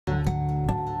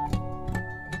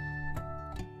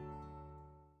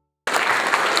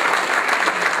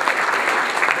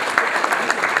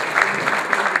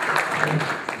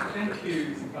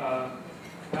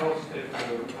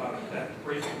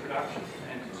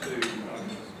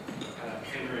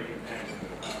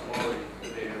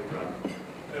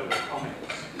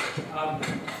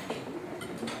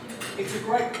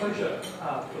great pleasure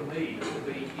for me to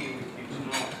be here with you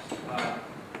tonight.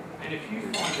 And if you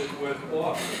find it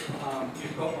worthwhile,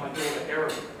 you've got my daughter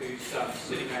Erin, who's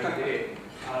sitting over there,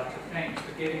 to thank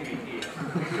for getting me here.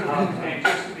 And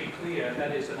just to be clear,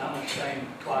 that is an unashamed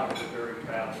plug of a very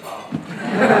proud father.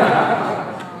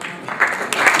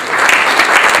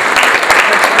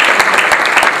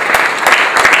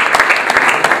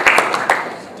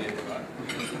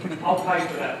 I'll pay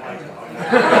for that later.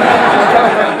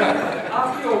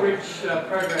 After your rich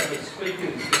program of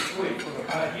speakers this week,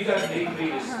 you don't need me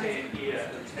to stand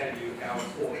here and tell you how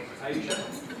important Asia,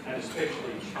 and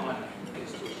especially China,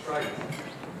 is to Australia.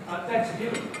 That's a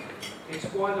given. It's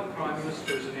why the Prime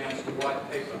Minister has announced a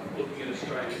white paper looking at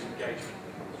Australia's engagement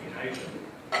in Asia.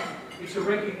 It's a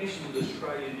recognition that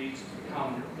Australia needs to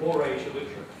become more Asia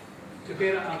literate, to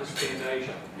better understand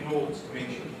Asia in all its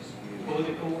dimensions,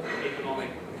 political, economic,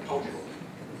 and cultural,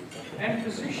 and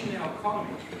position our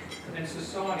economy and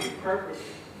society appropriately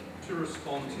to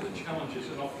respond to the challenges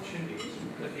and opportunities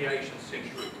that the Asian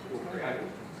century will create.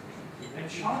 And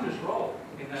China's role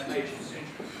in that Asian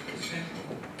century is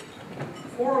central.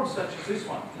 Forums such as this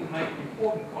one can make an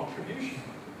important contribution,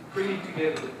 bringing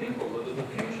together the people that are the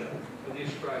future of the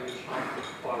Australia-China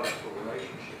bilateral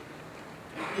relationship.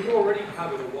 We've already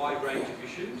covered a wide range of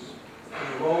issues, from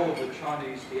the role of the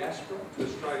Chinese diaspora to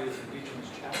Australia's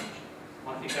Indigenous challenge.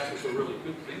 I think that was a really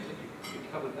good thing that you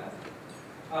covered that.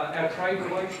 Our trade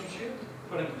relationship,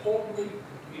 but importantly,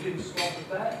 you didn't stop at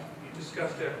that. You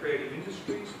discussed our creative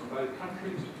industries from both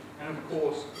countries, and of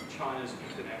course, China's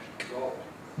international role.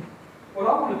 What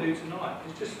I want to do tonight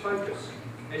is just focus,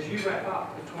 as you wrap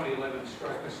up the 2011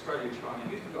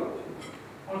 Australia-China Youth Dialogue,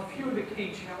 on a few of the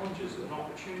key challenges and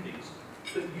opportunities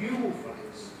that you will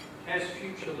face as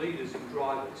future leaders and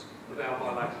drivers of our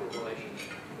bilateral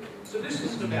relationship. So this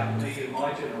isn't about me and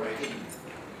my generation.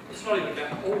 It's not even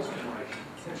about Paul's generation.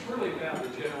 It's really about the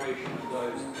generation of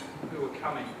those who are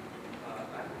coming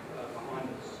behind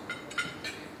us.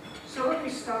 So let me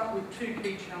start with two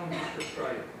key challenges for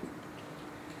Australia.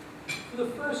 For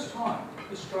the first time,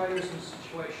 Australia is in a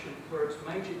situation where its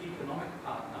major economic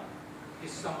partner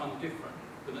is someone different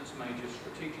than its major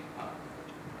strategic partner.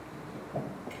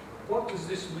 What does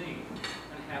this mean,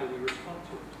 and how do we respond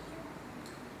to it?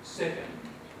 Second,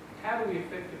 how do we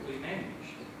effectively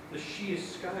manage the sheer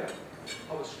scale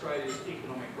of Australia's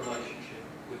economic relationship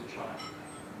with China?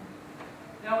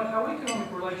 Now, our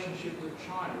economic relationship with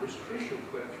China is crucial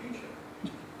to our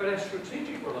future, but our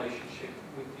strategic relationship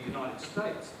with the United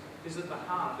States is at the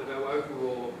heart of our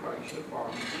overall approach to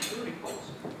foreign and security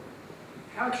policy.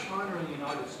 How China and the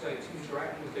United States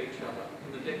interact with each other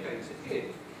in the decades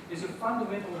ahead is of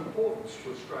fundamental importance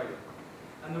to Australia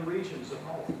and the region as a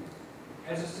whole.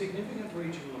 As a significant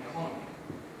regional economy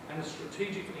and a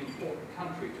strategically important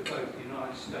country to both the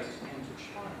United States and to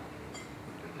China.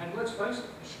 And let's face it,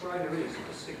 Australia is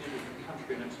a significant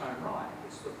country in its own right.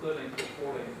 It's the 13th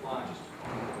or 14th largest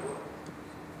economy in the world.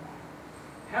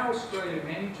 How Australia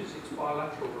manages its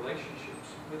bilateral relationships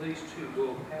with these two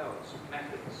world powers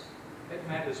matters. It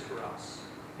matters for us,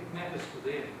 it matters for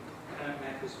them, and it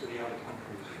matters for the other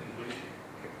countries in the region.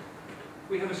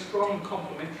 We have a strong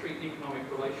complementary economic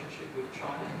relationship with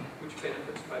China, which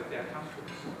benefits both our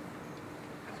countries.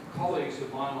 Colleagues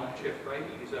of mine like Jeff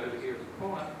Brady, who's over here at the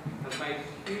corner, have made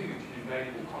huge and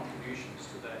invaluable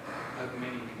contributions to that over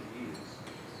many, many years.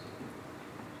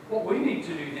 What we need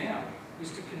to do now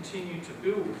is to continue to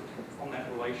build on that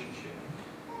relationship.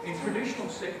 In traditional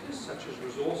sectors such as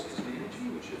resources and energy,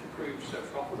 which have proved so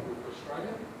profitable for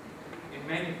Australia, in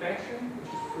manufacturing,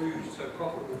 which has proved so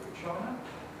profitable for China,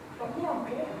 but more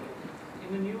importantly,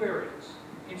 in the new areas,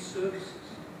 in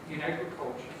services, in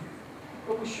agriculture.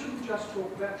 But we shouldn't just talk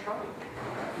about trade.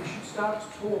 We should start to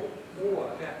talk more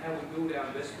about how we build our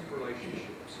investment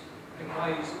relationships in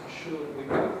ways that ensure we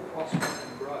both prosper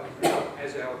and grow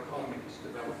as our economies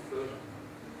develop further.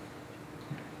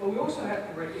 But we also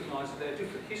have to recognise that our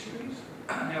different histories,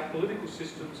 our political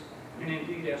systems, and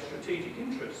indeed our strategic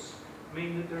interests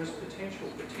mean that there is potential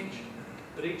for tension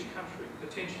that each country, the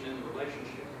tension in the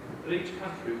relationship, that each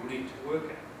country will need to work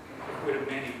at if we're to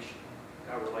manage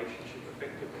our relationship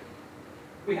effectively.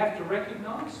 We have to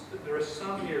recognise that there are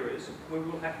some areas where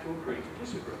we'll have to agree to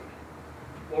disagree,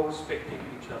 while respecting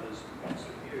each other's points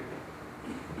of view.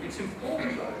 It's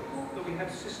important, though, that we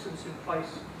have systems in place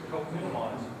to help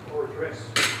minimise or address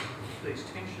these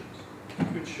tensions,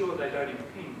 to ensure they don't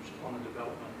impinge on the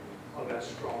development of our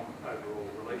strong overall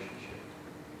relationship.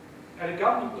 At a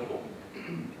government level,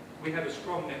 we have a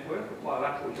strong network of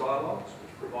bilateral dialogues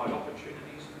which provide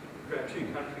opportunities for our two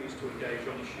countries to engage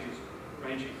on issues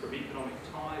ranging from economic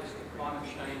ties to climate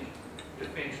change,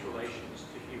 defence relations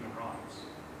to human rights.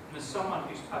 And as someone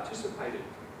who's participated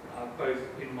both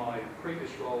in my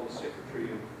previous role as Secretary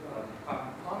of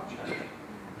Department of Climate Change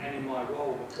and in my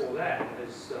role before that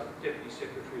as Deputy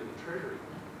Secretary of the Treasury,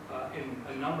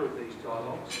 in a number of these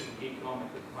dialogues in the economic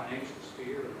and financial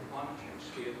sphere and the climate change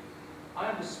sphere, I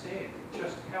understand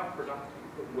just how productive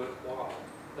and worthwhile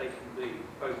they can be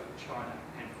both for China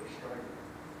and for Australia.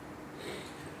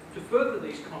 To further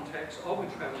these contacts, I'll be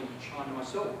travelling to China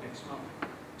myself next month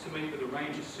to meet with a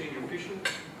range of senior officials,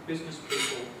 business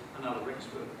people and other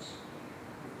experts.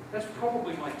 That's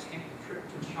probably my 10th trip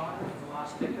to China in the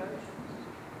last decade.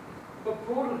 But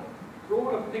broader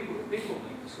people-to-people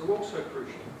links are also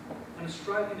crucial, and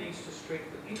Australia needs to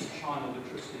strengthen its China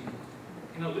literacy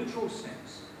in a literal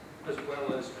sense as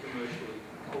well as commercially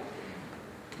and culturally.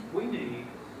 We need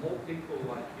more people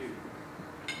like you,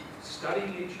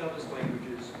 studying each other's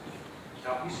languages,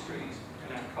 our histories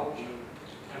and our culture,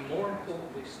 and more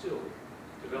importantly still,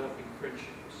 developing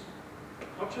friendships.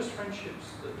 Not just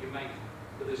friendships that you make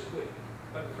for this week,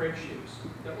 but friendships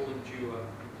that will endure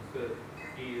for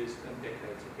years and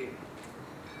decades ahead.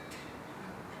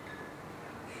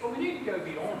 But we need to go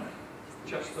beyond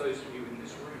just those of you in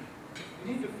this room.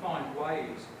 We need to find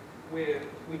ways where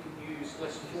we can use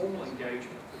less formal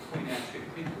engagement between our two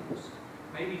peoples,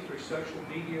 maybe through social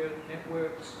media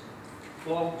networks,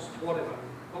 blogs, whatever,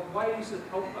 but ways that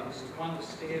help us to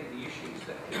understand the issues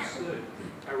that concern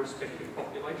our respective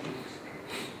populations.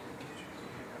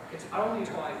 It's only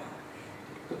by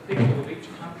the people of each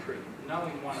country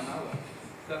knowing one another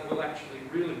that we'll actually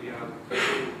really be able to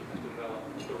build and develop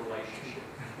the relationship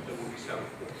that will be so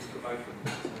important for both of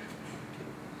us.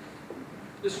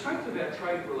 The strength of our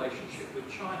trade relationship with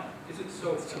China is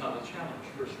itself another challenge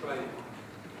for Australia.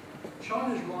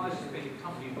 China's rise has been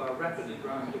accompanied by a rapidly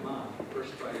growing demand for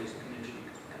Australia's energy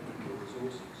and mineral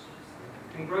resources.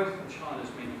 And growth in China's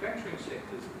manufacturing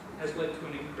sectors has led to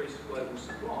an increased global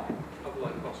supply of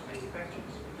low-cost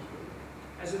manufacturers.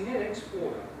 As a net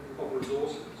exporter of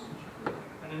resources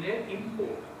and a net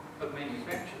importer of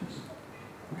manufacturers,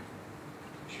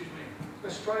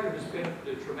 Australia has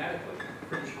benefited dramatically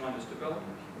from China's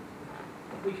development.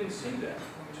 We can see that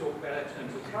when we talk about our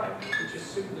terms of trade, which is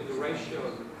simply the ratio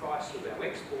of the price of our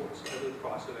exports over the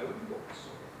price of our imports.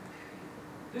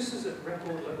 This is at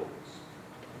record levels.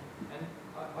 And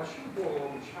I should have brought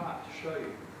along a chart to show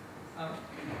you.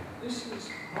 This is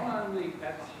not only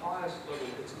at the highest level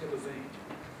it's ever been,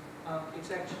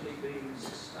 it's actually been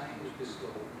sustained at this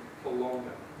level for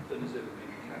longer than has ever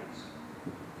been the case.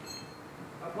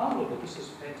 At one level, this is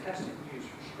fantastic news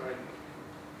for Australia.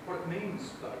 What it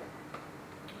means, though,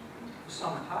 for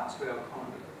some parts of our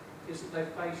economy, is that they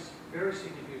face very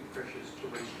significant pressures to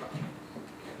restructure.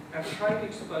 Our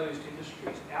trade-exposed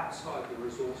industries outside the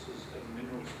resources and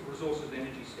minerals, the resources and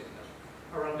energy sector,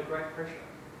 are under great pressure.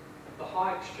 The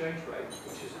high exchange rate,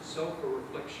 which is itself a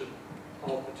reflection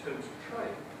of the terms of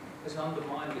trade, has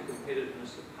undermined the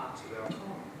competitiveness of parts of our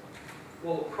economy,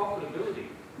 while the profitability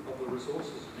of the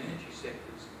resources and energy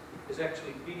sectors is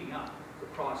actually beating up the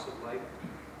price of labour.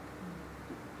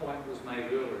 The point was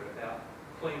made earlier about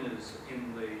cleaners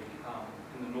in the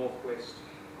northwest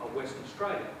of Western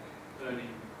Australia earning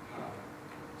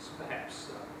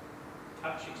perhaps a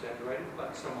touch exaggerated,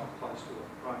 but somewhat close to what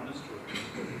the Prime Minister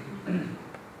earns.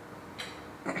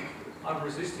 I'm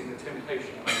resisting the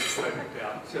temptation to make a statement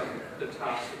about the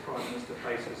task the Prime Minister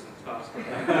faces and the task that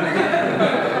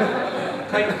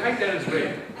take that as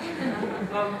read.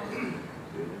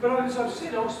 But as I've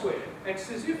said elsewhere, it's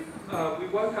as if we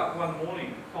woke up one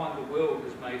morning to find the world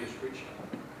has made us richer.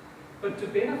 But to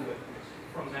benefit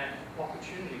from that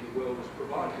opportunity the world has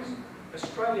provided us,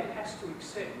 Australia has to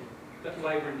accept that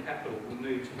labour and capital will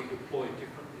need to be deployed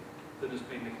differently than has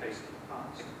been the case in the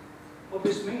past. What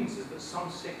this means is that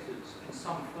some sectors and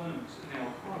some firms in our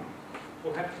economy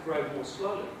will have to grow more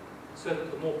slowly so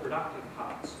that the more productive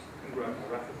parts can grow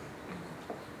more rapidly.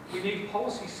 We need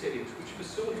policy settings which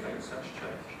facilitate such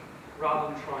change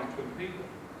rather than trying to impede them.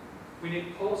 We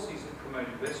need policies that promote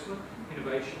investment,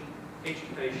 innovation,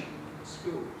 education and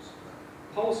skills.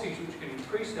 Policies which can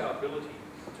increase our ability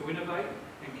to innovate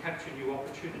and capture new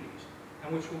opportunities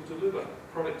and which will deliver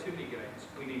productivity gains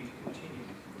we need to continue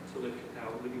to lift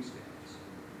our living standards.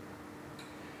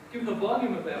 Given the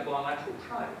volume of our bilateral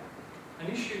trade, an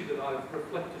issue that I've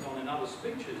reflected on in other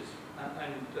speeches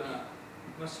and I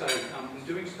must say in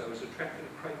doing so has attracted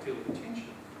a great deal of attention,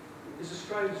 is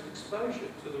Australia's exposure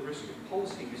to the risk of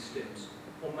policy missteps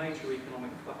or major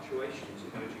economic fluctuations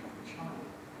emerging from China.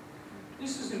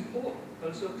 This is important,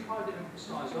 but as I've tried to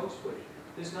emphasise elsewhere,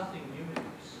 there's nothing new in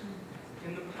this.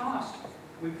 In the past,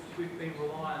 we've been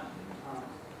reliant on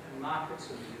markets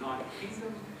in the United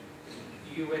Kingdom, the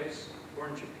the US or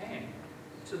in Japan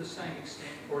to the same extent,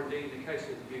 or indeed in the case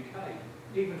of the UK,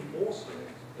 even more so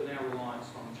than our reliance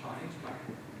on the Chinese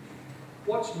market.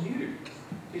 What's new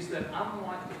is that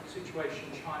unlike the situation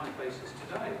China faces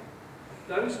today,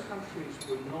 those countries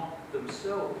were not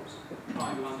themselves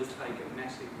trying to undertake a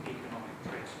massive economic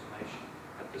transformation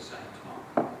at the same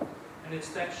time. And it's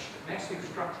that massive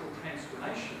structural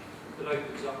transformation that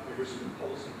opens up the risk of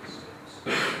policy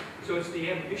missteps. So it's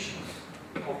the ambition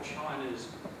of China's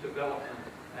development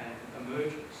and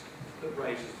emergence that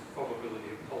raises the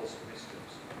probability of policy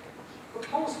missteps. But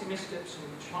policy missteps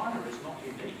in China is not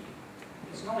unique.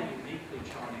 It's not a uniquely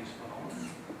Chinese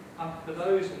phenomenon. For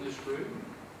those in this room,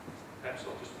 perhaps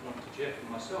I'll just point to Jeff and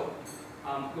myself,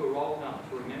 who are old enough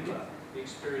to remember the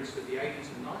experience of the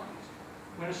 80s and 90s,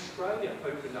 when Australia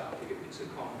opened up its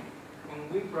economy, when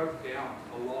we broke down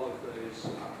a lot of those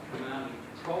command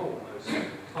and control, those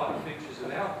tight features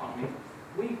of our economy,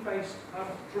 we faced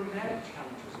dramatic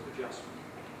challenges of adjustment.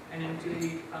 And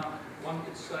indeed, one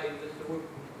could say that there were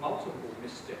multiple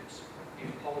missteps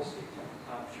in policy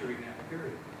during that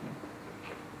period.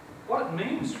 What it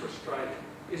means for Australia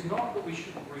is not that we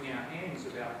should wring our hands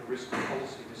about the risk of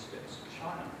policy missteps in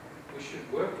China. We should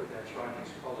work with our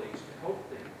Chinese colleagues to help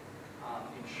them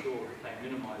ensure that they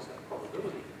minimise that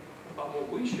probability. But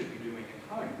what we should be doing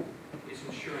at home is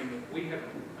ensuring that we have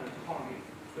an economy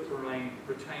that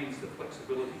retains the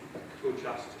flexibility to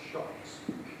adjust to shocks.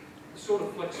 The sort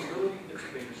of flexibility that's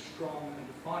been a strong and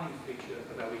defining feature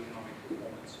of our economic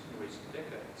performance in recent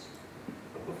decades.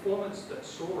 A performance that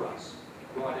saw us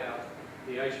ride out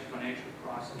the Asian financial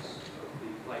crisis of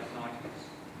the late 90s,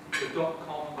 the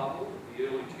dot-com bubble of the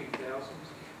early 2000s,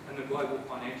 and the global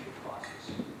financial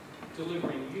crisis,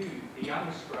 delivering you, the young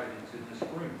Australians in this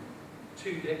room,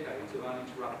 2 decades of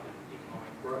uninterrupted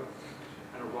economic growth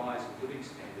and a rise in living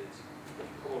standards that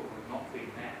probably have not been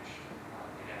matched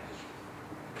in our history.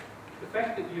 The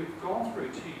fact that you've gone through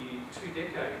 2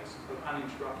 decades of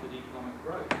uninterrupted economic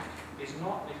growth is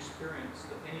not an experience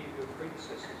that any of your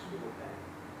predecessors would have had.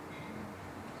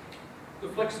 The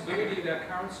flexibility of our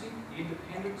currency, the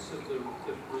independence of the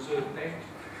Reserve Bank,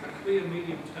 a clear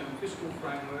medium-term fiscal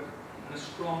framework, and a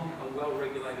strong and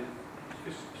well-regulated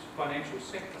financial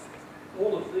sector,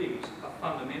 all of these are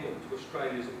fundamental to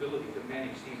Australia's ability to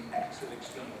manage the impacts of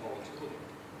external volatility.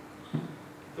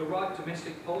 The right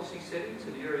domestic policy settings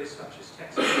in areas such as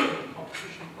taxation and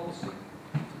competition policy,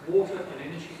 water and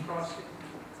energy pricing,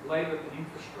 labour and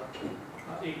infrastructure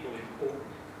are equally important.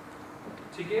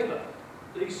 Together,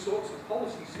 these sorts of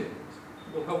policy settings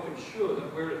will help ensure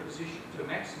that we're in a position to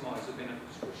maximise the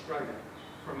benefits to Australia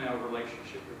from our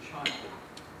relationship with China,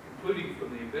 including from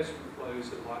the investment flows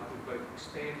that are likely to both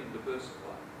expand and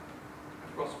diversify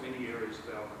across many areas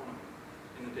of our economy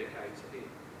in the decades ahead.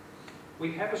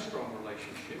 We have a strong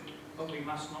relationship, but we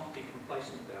must not be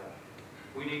complacent about it.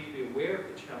 We need to be aware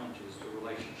of the challenges the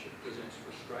relationship presents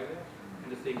for Australia and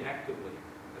to think actively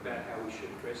about how we should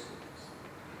address things.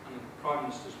 And the Prime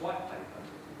Minister's White Paper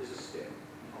is a step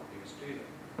in helping us do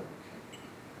that.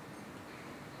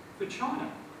 For China,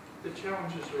 the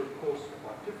challenges are of course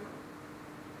quite different,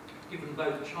 given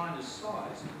both China's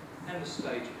size and the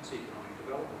stage of its economic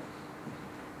development.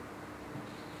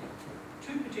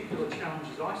 2 particular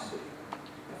challenges I see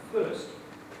are first,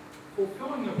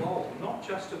 fulfilling the role not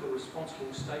just of a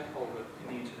responsible stakeholder in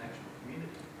the international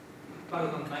community, but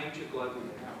of a major global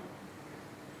power.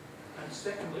 And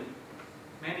secondly,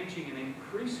 managing an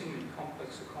increasingly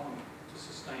complex economy to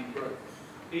sustain growth,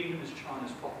 even as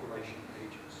China's population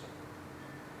ages.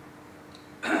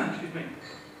 Excuse me.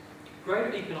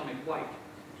 Greater economic weight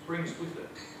brings with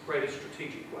it greater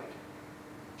strategic weight.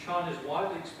 China is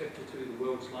widely expected to be the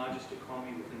world's largest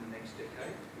economy within the next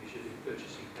decade, measured in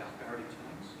purchasing power parity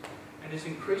terms, and is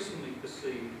increasingly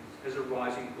perceived as a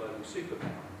rising global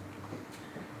superpower.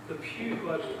 The Pew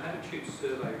Global Attitude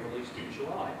Survey released in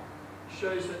July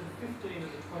shows that in 15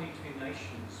 of the 22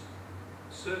 nations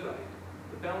surveyed,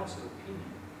 the balance of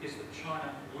opinion is that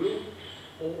China will,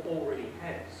 or already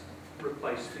has,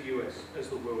 replaced the US as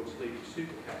the world's leading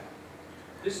superpower.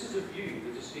 This is a view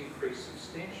that has increased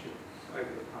substantially over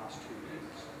the past 2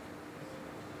 years.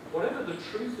 Whatever the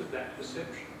truth of that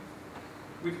perception,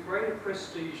 with greater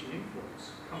prestige and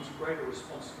influence comes greater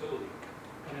responsibility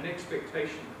and an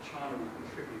expectation that China will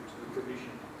contribute to the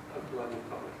provision of global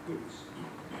public goods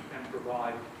and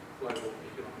provide global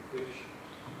economic leadership.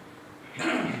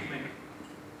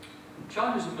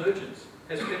 China's emergence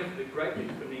has benefited greatly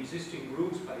from the existing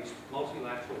rules-based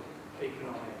multilateral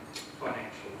economic,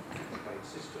 financial and trade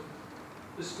system.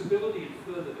 The stability and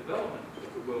further development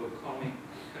of the world economy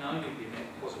can only be a net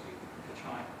positive for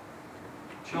China.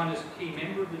 China is a key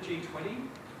member of the G20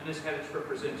 and has had its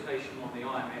representation on the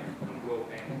IMF and World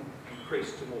Bank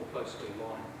increased to more closely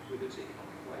align with its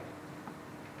economic weight.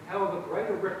 However,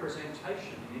 greater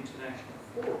representation in international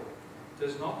fora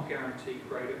does not guarantee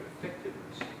greater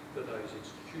effectiveness for those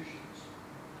institutions.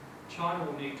 China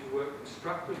will need to work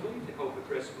constructively to help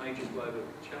address major global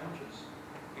challenges,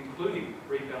 including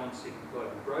rebalancing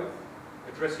global growth,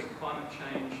 addressing climate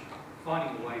change,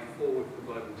 finding a way forward for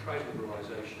global trade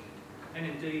liberalisation, and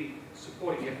indeed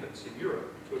supporting efforts in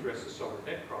Europe to address the sovereign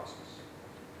debt crisis.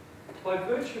 By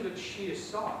virtue of its sheer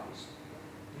size,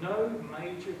 no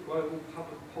major global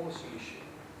public policy issue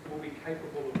will be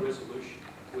capable of resolution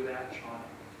without China.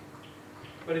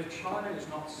 But if China is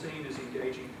not seen as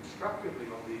engaging constructively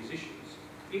on these issues,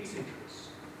 its interests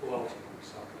will ultimately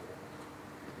suffer.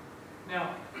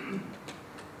 Now,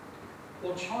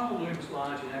 while China looms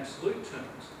large in absolute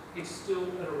terms, it's still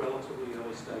at a relatively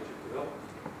early stage of development.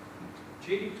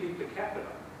 GDP per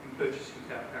capita in purchasing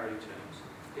power parity terms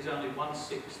is only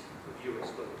 1/6 of US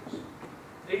levels.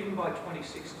 Even by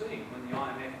 2016, when the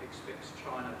IMF expects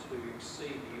China to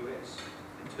exceed the US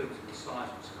in terms of the size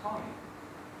of its economy,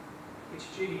 its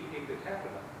GDP per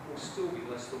capita will still be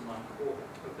less than 1/4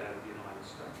 of that of the United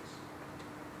States.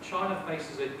 China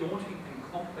faces a daunting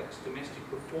and complex domestic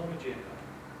reform agenda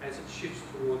as it shifts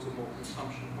towards a more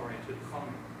consumption-oriented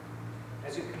economy,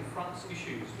 as it confronts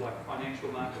issues like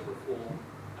financial market reform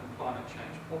and climate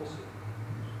change policy.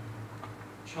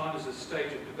 China's a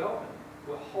stage of development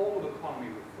where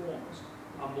whole-of-economy reforms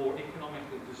are more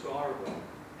economically desirable,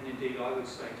 and indeed I would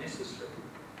say necessary,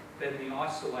 than the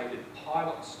isolated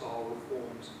pilot-style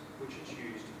reforms which it's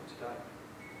used today.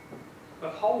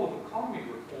 But whole-of-economy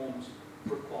reforms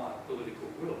require political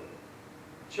will.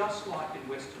 Just like in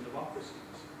Western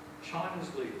democracies,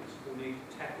 China's leaders will need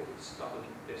to tackle its stubborn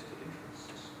vested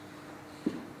interests.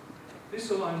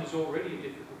 This alone is already a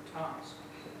difficult task,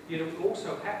 yet it will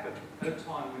also happen at a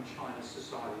time when China's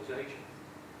society is aging.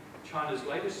 China's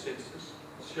latest census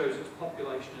shows its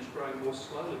population has grown more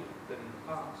slowly than in the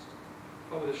past,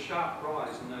 but with a sharp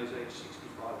rise in those aged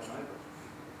 65 and over.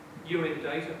 UN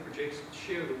data projects the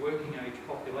share of the working age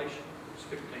population, which is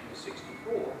 15 to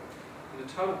 64, and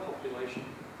the total population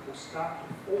will start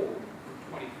to fall from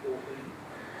 2014.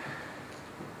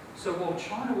 So while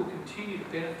China will continue to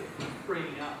benefit from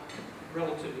freeing up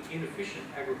relatively inefficient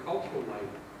agricultural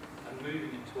labour and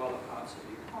moving into other parts of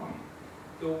the economy,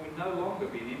 there will no longer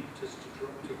be an impetus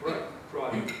to growth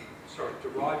deriving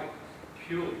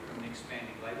purely from the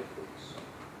expanding labour force.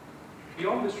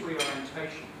 Beyond this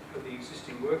reorientation of the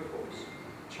existing workforce,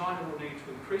 China will need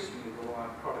to increasingly rely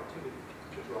on productivity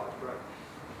to drive growth.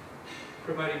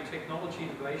 Promoting technology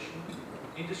innovation,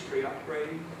 industry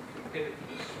upgrading and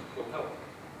competitiveness will help.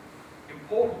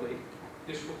 Importantly,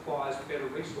 this requires better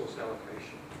resource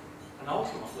allocation and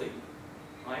ultimately,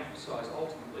 I emphasise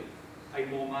ultimately, a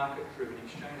more market-driven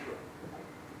exchange rate.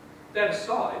 That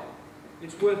aside,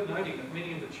 it's worth noting that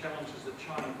many of the challenges that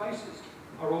China faces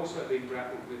are also being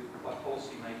grappled with by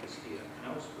policymakers here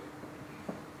and elsewhere.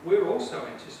 We're also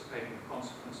anticipating the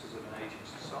consequences of an ageing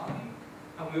society,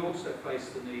 and we also face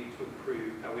the need to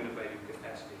improve our innovative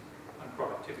capacity and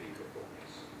productivity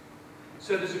performance.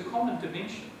 So there's a common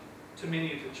dimension to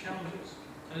many of the challenges,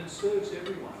 and it serves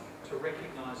everyone to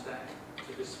recognise that,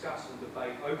 to discuss and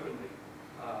debate openly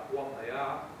what they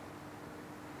are,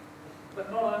 but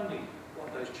not only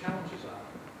what those challenges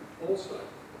are, also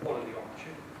what are the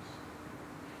opportunities.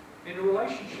 In a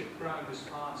relationship growing as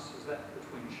fast as that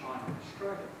between China and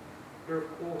Australia, there are of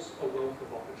course a wealth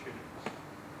of opportunities.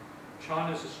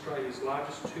 China is Australia's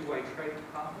largest two-way trading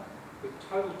partner, with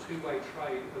total two-way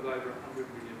trade of over 100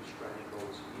 million Australian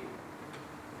dollars a year.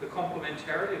 The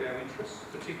complementarity of our interests,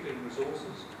 particularly in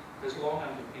resources, has long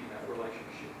underpinned that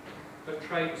relationship. But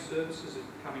trade and services have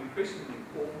become increasingly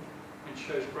important and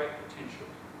shows great potential,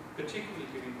 particularly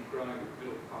given the growing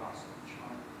middle class in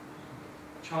China.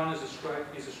 China is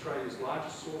Australia's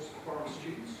largest source of foreign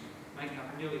students, making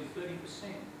up nearly 30%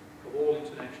 of all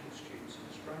international students in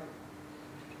Australia.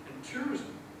 And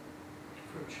tourism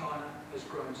from China has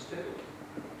grown steadily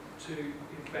to,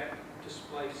 in fact,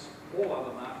 displace all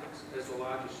other markets as the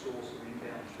largest source of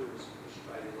inbound tourism in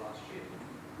Australia last year.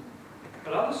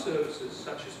 But other services,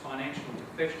 such as financial and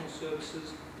professional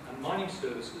services and mining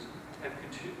services, have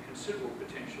considerable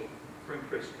potential for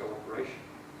increased cooperation.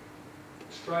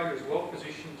 Australia is well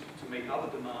positioned to meet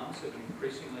other demands of an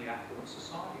increasingly affluent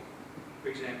society, for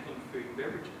example in food and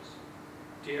beverages,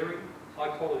 dairy,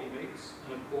 high-quality meats,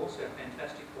 and of course our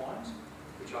fantastic wines,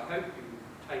 which I hope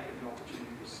you've taken the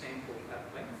opportunity to sample at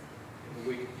length in the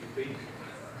week you've been here.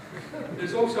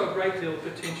 There's also a great deal of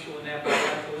potential in our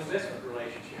bilateral investment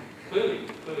relationship. Clearly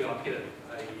I've hit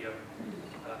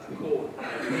a chord.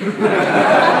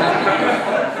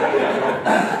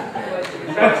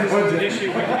 Perhaps this is an issue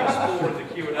we can explore in the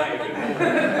Q&A a bit more.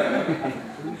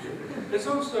 There's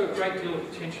also a great deal of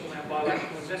potential in our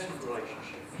bilateral investment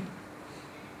relationship.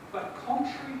 But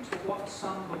contrary to what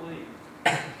some believe,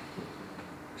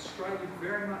 Australia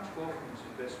very much welcomes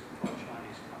investment by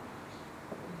Chinese companies.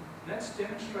 And that's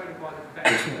demonstrated by the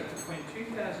fact that between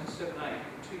 2007-8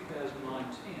 and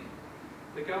 2009-10,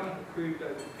 the government approved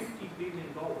over $50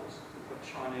 billion of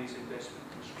Chinese investment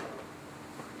in Australia.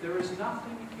 There is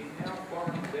nothing in our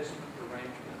foreign investment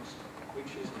arrangements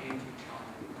which is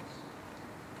anti-Chinese.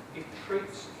 It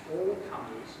treats all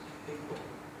companies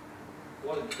equally.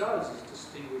 What it does is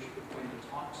distinguish between the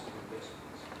types of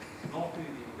investments, not who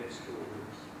the investor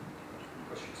is.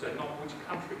 I should say, not which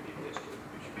country the investor is,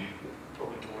 which would be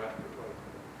probably more accurate.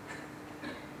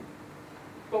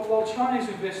 But while Chinese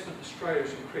investment in Australia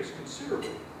has increased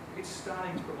considerably, it's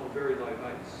starting from a very low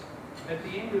base. At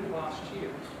the end of last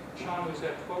year, China was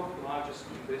our 12th largest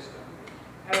investor.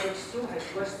 However, it still has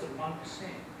less than 1% of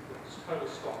its total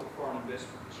stock of foreign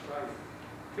investment in Australia.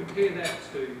 Compare that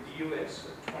to the US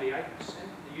at 28%,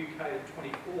 the UK at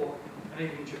 24%, and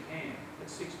even Japan at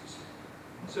 6%.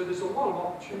 So there's a lot of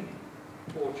opportunity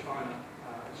for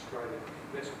China-Australia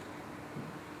investment.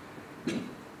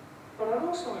 But I'd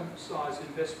also emphasise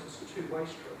investment's a two-way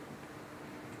street.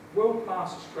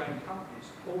 World-class Australian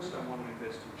companies also want to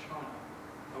invest in China,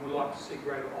 and we'd like to see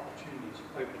greater opportunities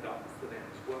opened up for them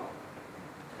as well.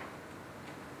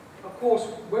 Of course,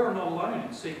 we're not alone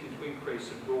in seeking to increase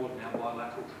and broaden our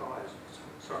bilateral ties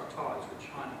with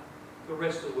China. The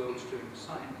rest of the world is doing the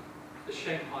same. The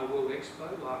Shanghai World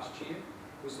Expo last year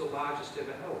was the largest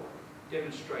ever held,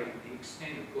 demonstrating the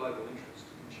extent of global interest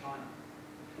in China.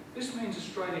 This means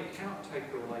Australia cannot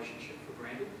take the relationship for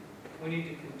granted. We need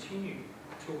to continue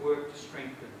to work to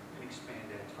strengthen and expand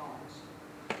our ties.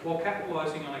 While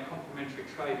capitalising on a complementary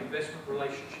trade investment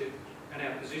relationship and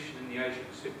our position in the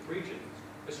Asia-Pacific region,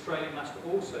 Australia must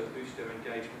also boost our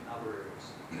engagement in other areas,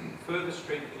 further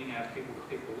strengthening our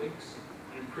people-to-people links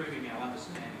and improving our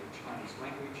understanding of Chinese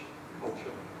language, culture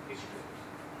and history.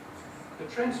 The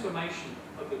transformation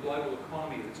of the global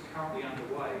economy that's currently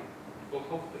underway will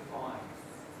help define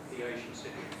the Asian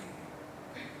century.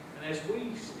 And as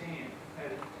we stand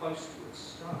at it close to its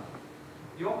start,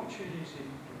 the opportunities and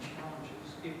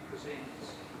challenges it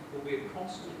presents will be a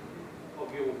constant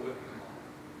of your working life.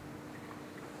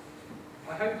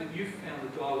 I hope that you've found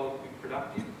the dialogue to be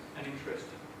productive and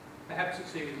interesting. Perhaps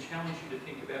it's even challenged you to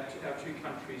think about our two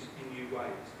countries in new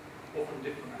ways, or from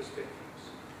different perspectives.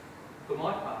 For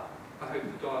my part, I hope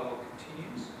the dialogue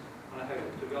continues, and I hope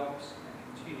it develops and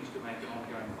continues to make an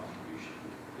ongoing contribution to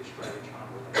the Australia-China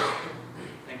relationship.